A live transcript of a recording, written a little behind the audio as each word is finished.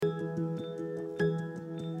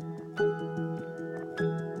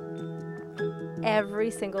every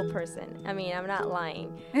single person, I mean, I'm not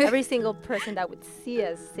lying, every single person that would see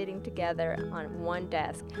us sitting together on one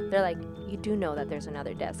desk, they're like, you do know that there's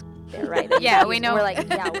another desk there, right? Yeah, we know. We're like,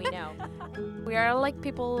 yeah, we know. We are like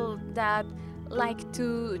people that like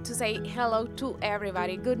to say hello to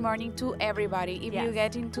everybody, good morning to everybody. If you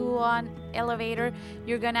get into an elevator,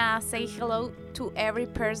 you're gonna say hello to every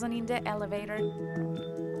person in the elevator.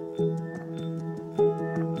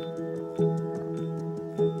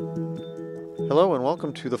 Hello and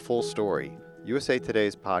welcome to The Full Story, USA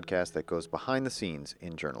Today's podcast that goes behind the scenes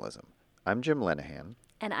in journalism. I'm Jim Lenahan.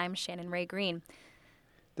 And I'm Shannon Ray Green.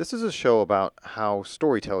 This is a show about how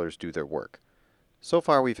storytellers do their work. So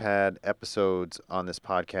far we've had episodes on this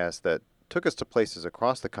podcast that took us to places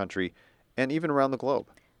across the country and even around the globe.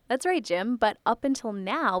 That's right, Jim. But up until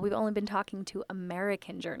now, we've only been talking to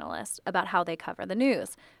American journalists about how they cover the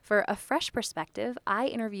news. For a fresh perspective, I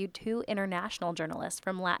interviewed two international journalists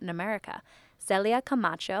from Latin America, Celia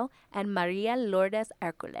Camacho and Maria Lourdes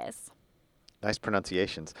Hercules. Nice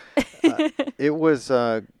pronunciations. It was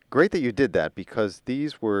great that you did that because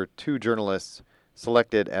these were two journalists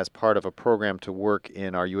selected as part of a program to work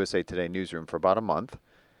in our USA Today newsroom for about a month.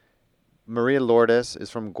 Maria Lourdes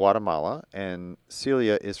is from Guatemala and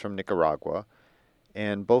Celia is from Nicaragua,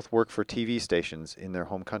 and both work for TV stations in their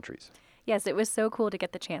home countries. Yes, it was so cool to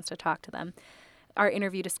get the chance to talk to them. Our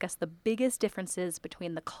interview discussed the biggest differences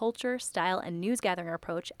between the culture, style, and news gathering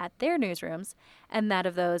approach at their newsrooms and that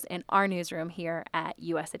of those in our newsroom here at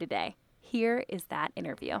USA Today. Here is that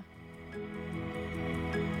interview.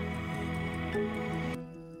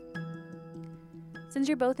 Since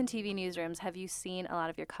you're both in TV newsrooms, have you seen a lot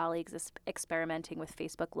of your colleagues experimenting with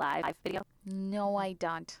Facebook Live video? No, I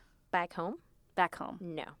don't. Back home? Back home.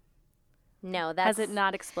 No, that's... Has it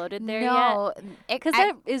not exploded there no, yet? Because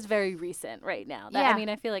that is very recent right now. Yeah. I mean,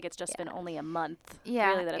 I feel like it's just been only a month,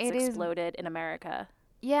 really, that it's it exploded in America.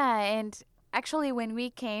 Yeah, and actually when we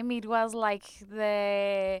came, it was like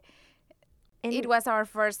it was our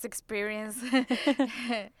first experience,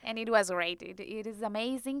 and it was great. It is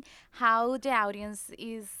amazing how the audience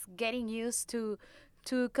is getting used to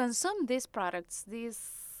consume these products,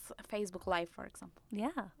 this Facebook Live, for example.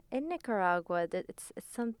 Yeah. In Nicaragua, it's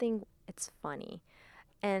something, it's funny.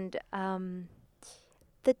 And the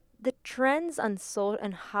trends on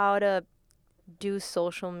and how to do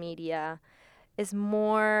social media is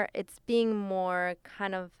more, it's being more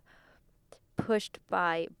kind of pushed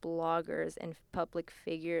by bloggers and public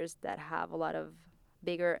figures that have a lot of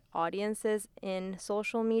bigger audiences in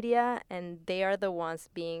social media, and they are the ones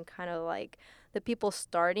being kind of like the people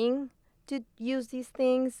starting to use these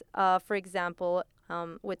things. For example,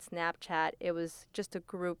 with Snapchat, it was just a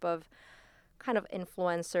group of kind of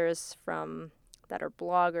influencers that are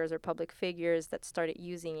bloggers or public figures that started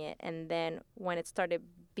using it, and then when it started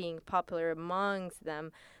being popular amongst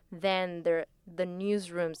them, then the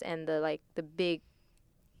newsrooms and the big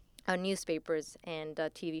newspapers and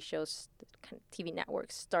TV shows, TV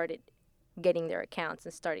networks started getting their accounts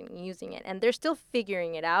and starting using it, and they're still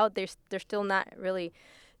figuring it out. They're still not really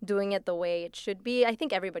doing it the way it should be. I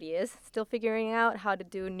think everybody is still figuring out how to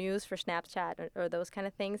do news for Snapchat or those kind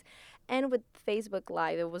of things. And with Facebook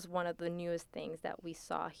Live, it was one of the newest things that we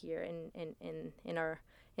saw here in our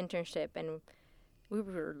internship, and we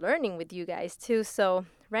were learning with you guys too. So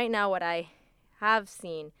right now what I have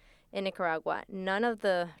seen in Nicaragua, none of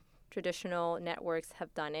the traditional networks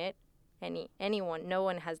have done it. No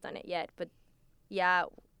one has done it yet. But yeah,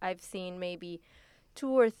 I've seen maybe 2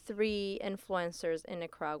 or 3 influencers in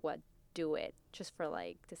Nicaragua do it just for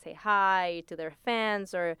to say hi to their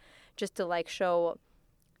fans, or just to show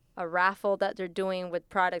a raffle that they're doing with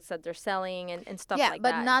products that they're selling and stuff like that.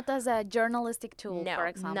 Yeah, but not as a journalistic tool, no, for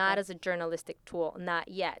example. not as a journalistic tool, not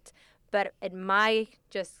yet. But it might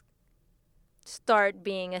just start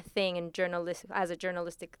being a thing as a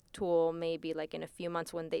journalistic tool, maybe in a few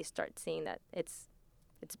months when they start seeing that it's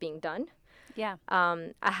being done. Yeah.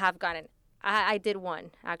 I did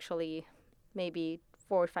one actually maybe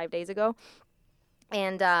 4 or 5 days ago,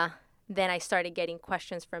 and then I started getting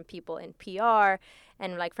questions from people in PR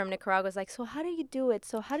and from Nicaragua. It's so how do you do it?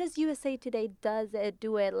 So how does USA Today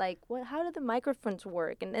do it? How do the microphones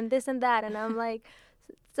work? And this and that. And I'm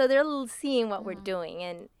so they're seeing what we're doing,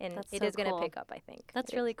 and it is going to pick up, I think.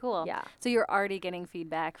 That's really cool. Yeah. So you're already getting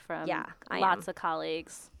feedback from lots of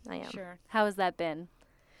colleagues. I am. Sure. How has that been?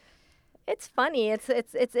 It's funny.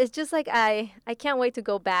 It's just I can't wait to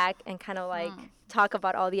go back and kind of talk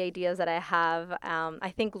about all the ideas that I have.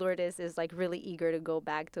 I think Lourdes is really eager to go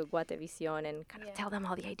back to Guatevisión and kind of tell them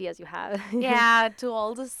all the ideas you have. Yeah, to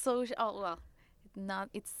all the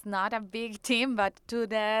it's not a big team, but to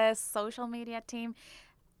the social media team,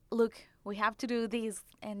 look, we have to do this,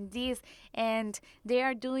 and they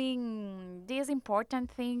are doing these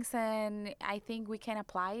important things, and I think we can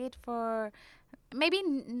apply it for maybe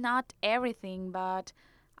not everything, but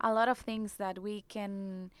a lot of things that we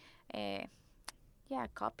can uh,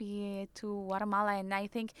 copy to Guatemala. And I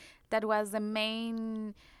think that was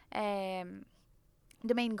um,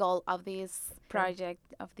 the main goal of this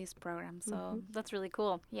project, of this program. So That's really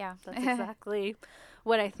cool. yeah. That's exactly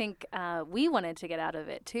what I think we wanted to get out of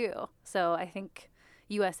it too. So I think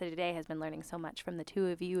USA Today has been learning so much from the two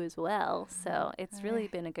of you as well. So it's really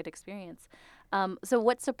been a good experience. So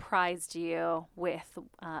what surprised you with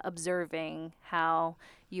observing how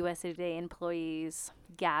USA Today employees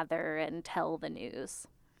gather and tell the news?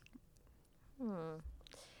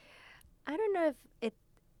 I don't know if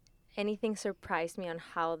anything surprised me on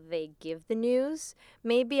how they give the news.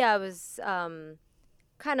 Maybe I was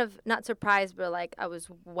kind of not surprised, but like I was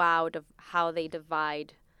wowed of how they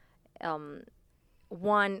divide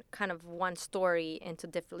one story into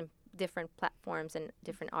different platforms and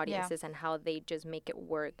different audiences, and how they just make it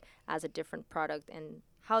work as a different product, and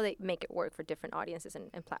how they make it work for different audiences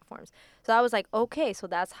and platforms. So I was like, okay, so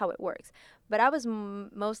that's how it works. But I was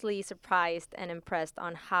mostly surprised and impressed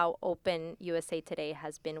on how open USA Today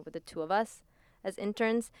has been with the two of us as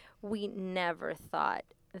interns. We never thought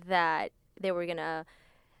that they were going to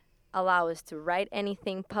allow us to write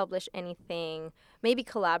anything, publish anything, maybe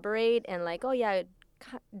collaborate and like, oh yeah,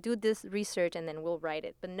 do this research and then we'll write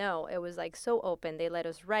it. But no, it was like so open. They let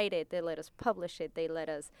us write it, they let us publish it, they let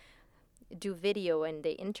us do video, and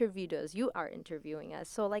they interviewed us. You are interviewing us.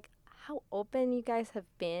 So like how open you guys have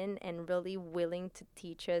been and really willing to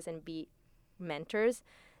teach us and be mentors.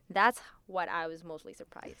 That's what I was mostly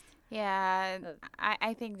surprised. Yeah,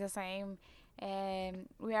 I think the same.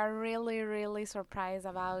 We are really, really surprised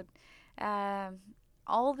about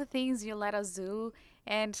all the things you let us do,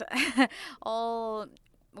 and the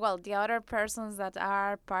other persons that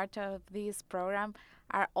are part of this program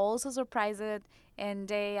are also surprised, and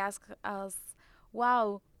they ask us,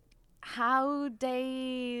 wow, how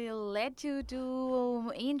they let you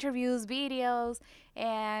do interviews, videos,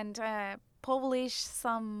 and publish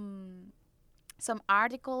some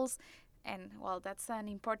articles. And well, that's an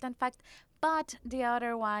important fact. But the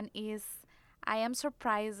other one is, I am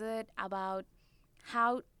surprised about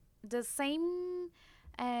how the same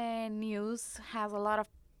news has a lot of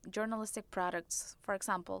journalistic products. For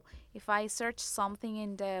example, if I search something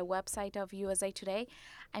in the website of USA Today,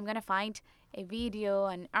 I'm gonna find a video,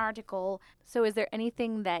 an article. So is there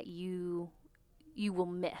anything that you will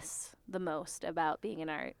miss the most about being in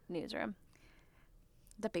our newsroom?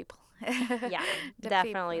 The people. Yeah,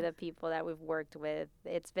 definitely the people that we've worked with.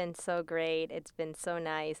 It's been so great. It's been so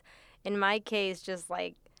nice. In my case, just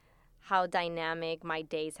like how dynamic my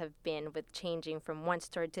days have been with changing from one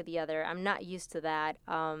story to the other. I'm not used to that.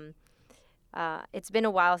 It's been a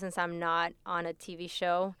while since I'm not on a TV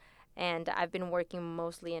show, and I've been working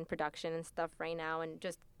mostly in production and stuff right now, and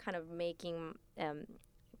just kind of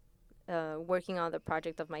working on the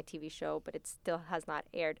project of my TV show, but it still has not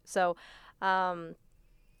aired. So I'm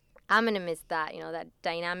going to miss that, that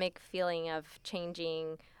dynamic feeling of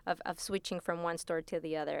changing, of switching from one store to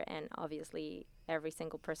the other, and obviously every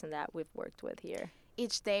single person that we've worked with here.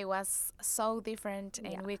 Each day was so different,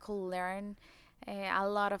 and we could learn a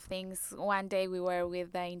lot of things. One day we were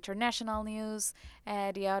with the international news,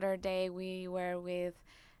 the other day we were with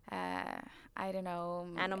I don't know,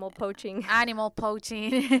 animal poaching. I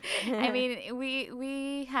mean,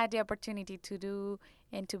 we had the opportunity to do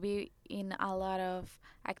and to be in a lot of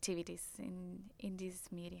activities in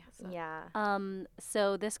this media. So. Yeah.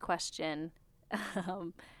 So this question,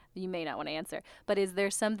 you may not want to answer, but is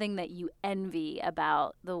there something that you envy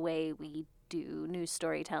about the way we do news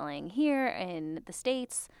storytelling here in the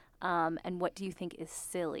States? And what do you think is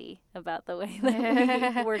silly about the way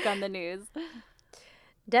that we work on the news?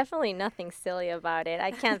 Definitely nothing silly about it.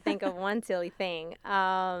 I can't think of one silly thing.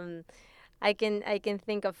 I can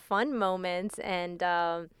think of fun moments and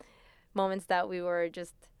moments that we were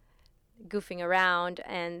just goofing around,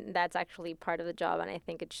 and that's actually part of the job, and I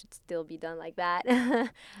think it should still be done like that.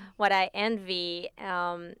 What I envy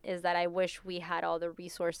is that I wish we had all the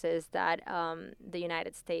resources that the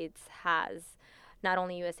United States has. Not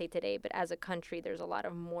only USA Today, but as a country, there's a lot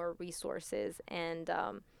of more resources, and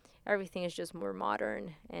everything is just more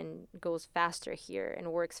modern and goes faster here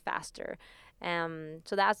and works faster.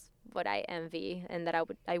 So that's what I envy, and that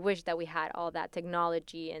I wish that we had all that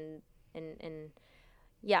technology and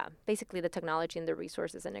basically the technology and the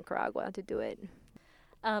resources in Nicaragua to do it.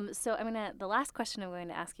 So the last question I'm going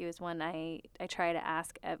to ask you is one I try to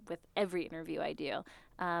ask with every interview I do.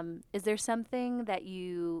 Is there something that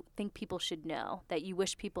you think people should know, that you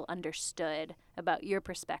wish people understood about your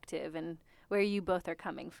perspective and where you both are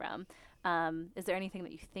coming from? Is there anything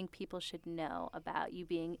that you think people should know about you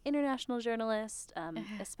being international journalist,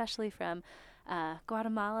 especially from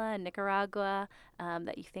Guatemala and Nicaragua,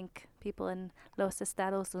 that you think people in Los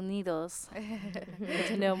Estados Unidos need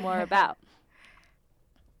to know more about?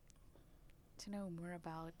 To know more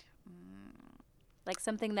about. Like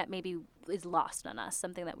something that maybe is lost on us,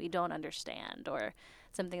 something that we don't understand, or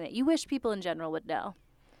something that you wish people in general would know.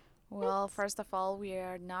 Well, first of all, we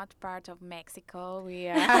are not part of Mexico. We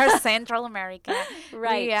are Central America.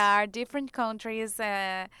 Right. We are different countries.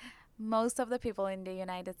 Most of the people in the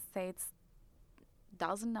United States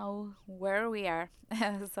doesn't know where we are.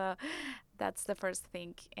 So that's the first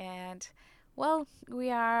thing. And, well,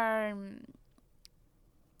 we are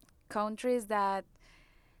countries that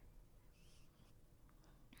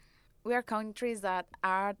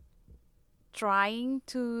are trying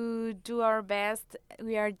to do our best.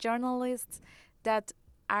 We are journalists that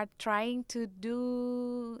are trying to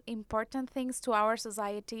do important things to our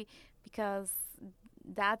society, because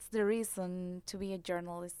that's the reason to be a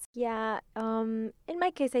journalist. Yeah, in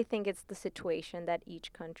my case, I think it's the situation that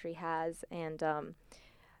each country has, and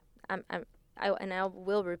I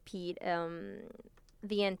will repeat,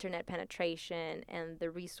 the internet penetration and the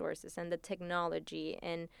resources and the technology,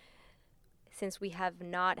 and since we have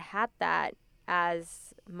not had that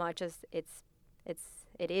as much as it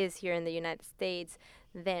is here in the United States,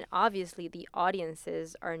 then obviously the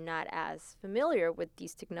audiences are not as familiar with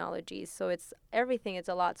these technologies. So everything is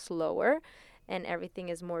a lot slower, and everything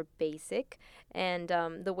is more basic. And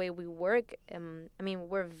the way we work,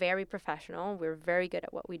 we're very professional. We're very good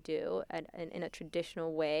at what we do in a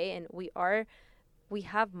traditional way, and we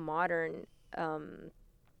have modern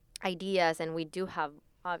ideas, and we do have,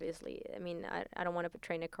 obviously, I don't want to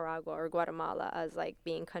portray Nicaragua or Guatemala as like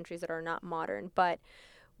being countries that are not modern, but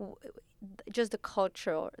just the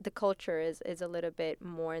culture is a little bit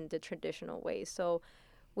more in the traditional way. So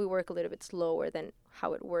we work a little bit slower than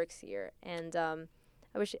how it works here. And I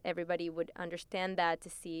wish everybody would understand that, to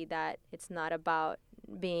see that it's not about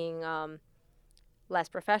being less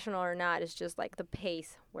professional or not. It's just like the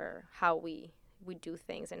pace where how we do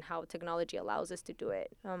things and how technology allows us to do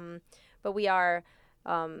it. But we are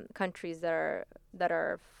countries that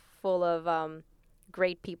are full of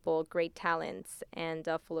great people, great talents, and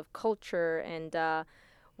full of culture, and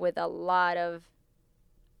with a lot of.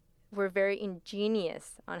 We're very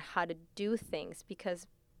ingenious on how to do things, because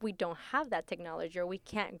we don't have that technology, or we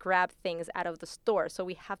can't grab things out of the store. So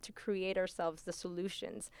we have to create ourselves the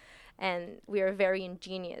solutions, and we are very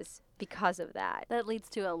ingenious because of that. That leads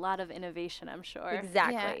to a lot of innovation, I'm sure.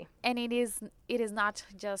 Exactly. Yeah. And it is not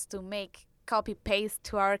just to make copy paste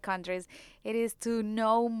to our countries. It is to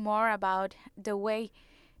know more about the way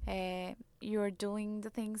you're doing the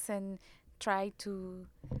things, and try to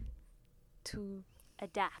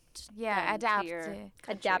adapt. adapt to your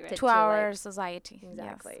Adapt right? it to to, our like, society.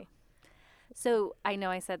 Exactly. Yes. So I know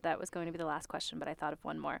I said that was going to be the last question, but I thought of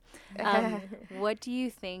one more. What do you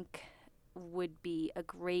think would be a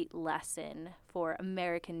great lesson for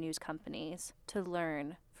American news companies to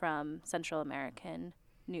learn from Central American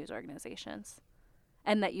news organizations,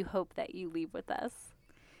 and that you hope that you leave with us?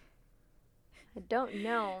 I don't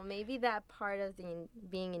know. Maybe that part of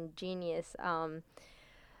being ingenious,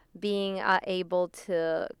 being able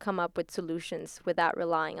to come up with solutions without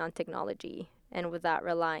relying on technology, and without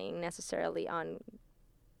relying necessarily on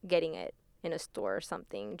getting it in a store or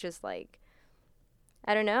something. Just like,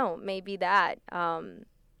 I don't know, maybe that. But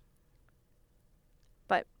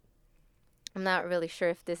I'm not really sure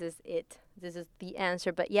if this is it. This is the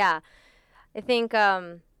answer. But yeah, I think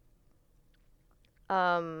not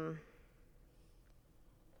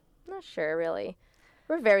sure really.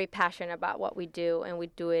 We're very passionate about what we do, and we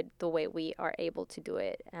do it the way we are able to do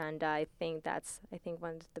it. And I think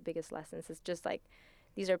one of the biggest lessons is just like,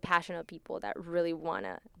 these are passionate people that really want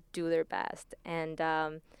to do their best, and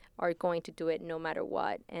are going to do it no matter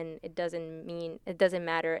what. And it doesn't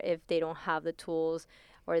matter if they don't have the tools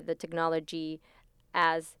or the technology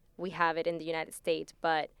as we have it in the United States,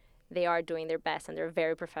 but they are doing their best, and they're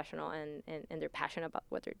very professional, and they're passionate about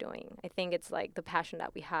what they're doing. I think it's like the passion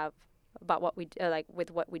that we have about what we do, like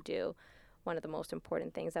with what we do, one of the most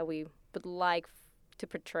important things that we would like to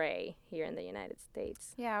portray here in the United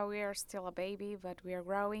States. Yeah, we are still a baby, but we are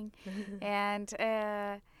growing. And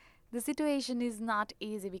the situation is not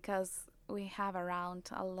easy, because we have around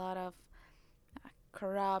a lot of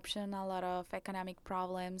corruption, a lot of economic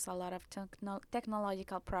problems, a lot of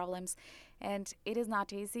technological problems, and it is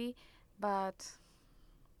not easy, but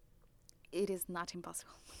it is not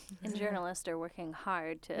impossible. And journalists are working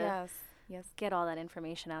hard to Yes. get all that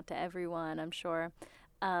information out to everyone, I'm sure.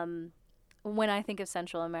 When I think of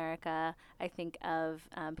Central America, I think of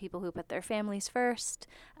people who put their families first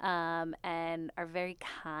and are very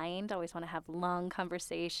kind, always want to have long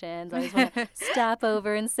conversations, always want to stop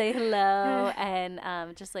over and say hello, and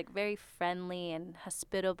just like very friendly and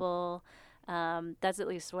hospitable. That's at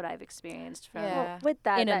least what I've experienced from Yeah. With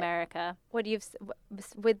that, in that America. what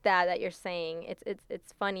with that you're saying,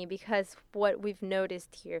 it's funny because what we've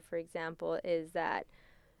noticed here, for example, is that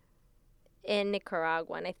in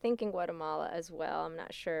Nicaragua, and I think in Guatemala as well, I'm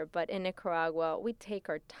not sure, but in Nicaragua, we take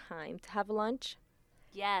our time to have lunch.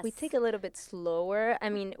 Yes. We take a little bit slower. I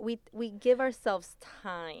mean, we give ourselves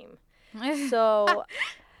time. So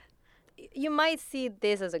you might see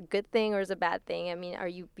this as a good thing or as a bad thing. I mean, are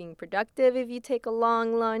you being productive if you take a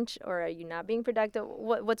long lunch, or are you not being productive?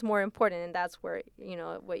 What's more important? And that's where,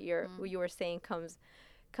 what you were saying comes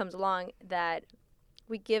along, that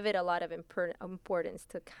we give it a lot of importance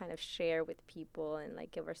to kind of share with people and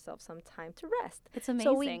like give ourselves some time to rest. It's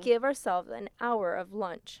amazing. So we give ourselves an hour of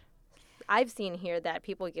lunch. I've seen here that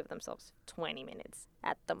people give themselves 20 minutes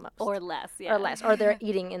at the most, or less, yeah. or they're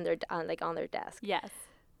eating in their on their desk. Yes.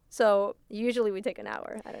 So usually we take an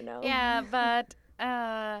hour. I don't know. Yeah, but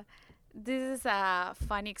this is a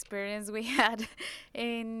fun experience we had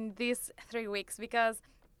in these 3 weeks because,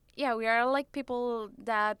 yeah, we are like people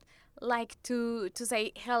that like to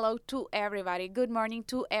say hello to everybody, good morning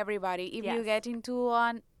to everybody. If you Yes. get into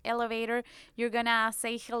an elevator, you're gonna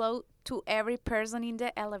say hello to every person in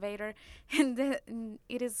the elevator, and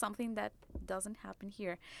it is something that doesn't happen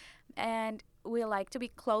here. And we like to be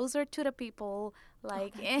closer to the people,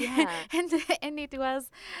 like, yeah. and it was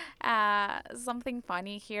something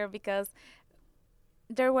funny here because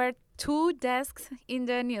there were 2 desks in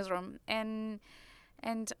the newsroom, and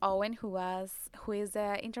Owen, who is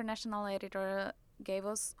the international editor, gave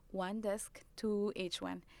us 1 desk to each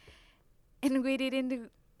one, and we didn't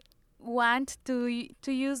want to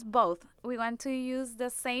use both. We want to use the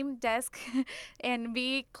same desk and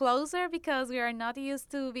be closer because we are not used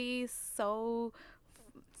to be so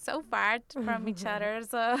far from each other.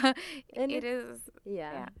 So And it is.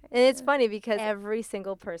 Yeah. And it's funny because every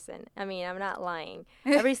single person, I mean, I'm not lying,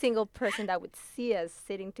 every single person that would see us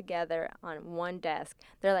sitting together on one desk,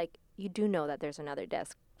 they're like, you do know that there's another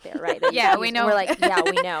desk there, right? that you Yeah, can we use?" know. We're like, yeah,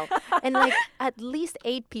 we know. And like at least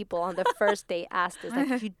 8 people on the first day asked us,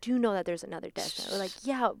 like, you do know that there's another desk there. We're like,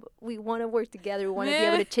 yeah, we want to work together. We want to be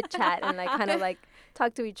able to chit chat and like kind of like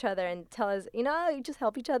talk to each other and tell us, you just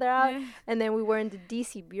help each other out. And then we were in the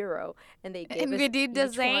DC bureau and they gave And us we did the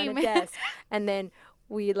each one same. a desk. And then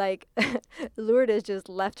we like Lourdes just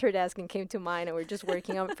left her desk and came to mine, and we're just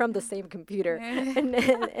working on from the same computer. And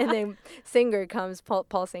then Singer comes,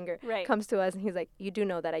 Paul Singer Right. comes to us, and he's like, "You do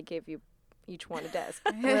know that I gave you each one a desk."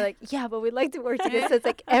 And we're like, "Yeah, but we'd like to work together." So it's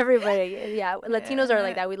like everybody, yeah, Latinos are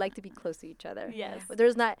like that. We like to be close to each other. Yes. But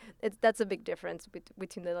there's not. That's a big difference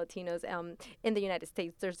between the Latinos. In the United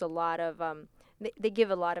States, there's a lot of they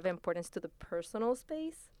give a lot of importance to the personal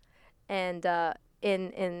space, and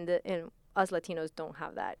in us Latinos don't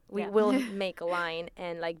have that. We Yeah. will make a line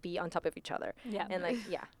and like be on top of each other. Yeah. And like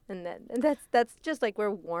and that's just like we're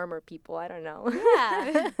warmer people. I don't know.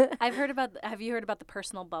 Yeah. Have you heard about the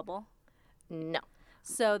personal bubble? No.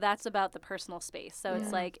 So that's about the personal space. So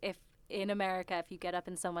it's like if in America, if you get up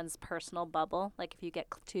in someone's personal bubble, like if you get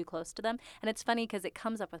too close to them, and it's funny because it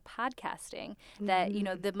comes up with podcasting that,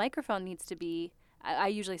 the microphone needs to be, I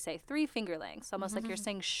usually say 3 finger lengths, almost like you're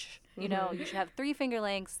saying shh. You should have 3 finger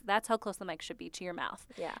lengths. That's how close the mic should be to your mouth.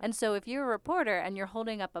 Yeah. And so if you're a reporter and you're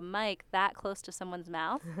holding up a mic that close to someone's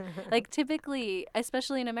mouth, like typically,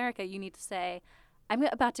 especially in America, you need to say, I'm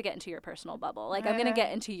about to get into your personal bubble. Like, I'm going to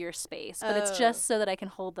get into your space. But it's just so that I can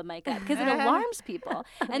hold the mic up because it alarms people.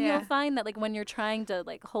 And you'll find that, like, when you're trying to,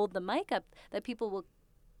 like, hold the mic up, that people will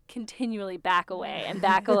continually back away and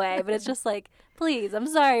back away. But it's just like, please, I'm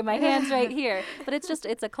sorry, my hand's right here. But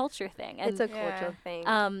it's a culture thing. And, It's a cultural thing.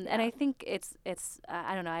 and I think it's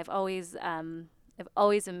I don't know, I've always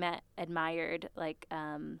admired, like,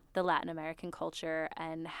 the Latin American culture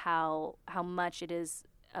and how much it is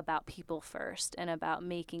about people first and about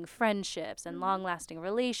making friendships and long-lasting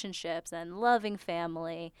relationships and loving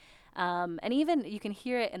family. And even you can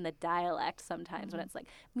hear it in the dialect sometimes when it's like,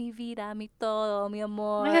 mi vida, mi todo, mi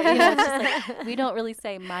amor. You know, it's just like, we don't really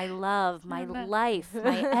say my love, my life,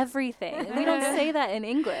 my everything. We don't say that in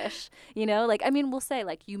English, you know? Like, I mean, we'll say,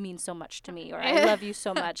 like, you mean so much to me, or I love you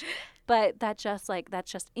so much. But that's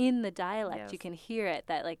just in the dialect. You can hear it,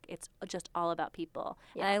 that, like, it's just all about people.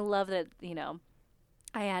 And I love that, you know,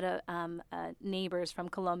 I had neighbors from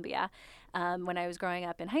Colombia when I was growing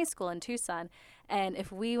up in high school in Tucson. And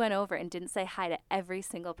if we went over and didn't say hi to every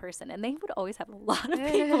single person, and they would always have a lot of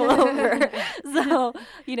people over. So,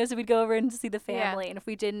 you know, so we'd go over and see the family. And if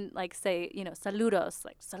we didn't, like, say, you know, saludos,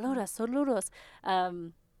 like, saludos,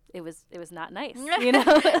 it was not nice, you know?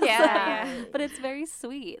 But it's very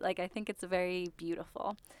sweet. Like, I think it's very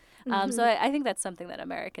beautiful. So I think that's something that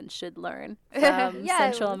Americans should learn from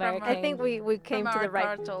Central American. I think we came to the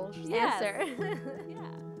right answer.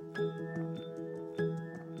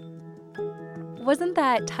 Wasn't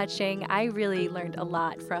that touching? I really learned a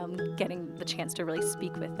lot from getting the chance to really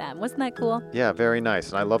speak with them. Wasn't that cool? Yeah, very nice.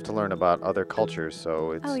 And I love to learn about other cultures,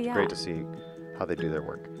 so it's great to see how they do their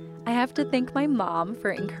work. I have to thank my mom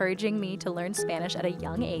for encouraging me to learn Spanish at a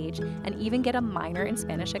young age and even get a minor in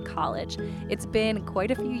Spanish at college. It's been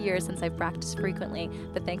quite a few years since I've practiced frequently,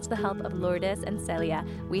 but thanks to the help of Lourdes and Celia,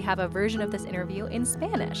 we have a version of this interview in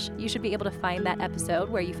Spanish. You should be able to find that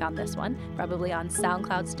episode where you found this one, probably on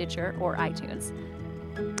SoundCloud, Stitcher, or iTunes.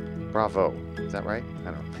 Bravo. Is that right?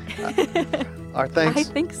 I don't know. Our thanks. I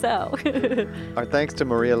think so. Our thanks to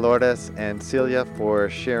Maria Lourdes and Celia for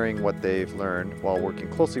sharing what they've learned while working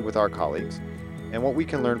closely with our colleagues and what we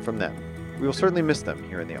can learn from them. We will certainly miss them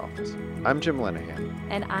here in the office. I'm Jim Lenahan.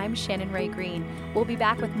 And I'm Shannon Ray Green. We'll be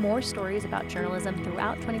back with more stories about journalism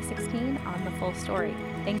throughout 2016 on The Full Story.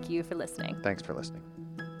 Thank you for listening. Thanks for listening.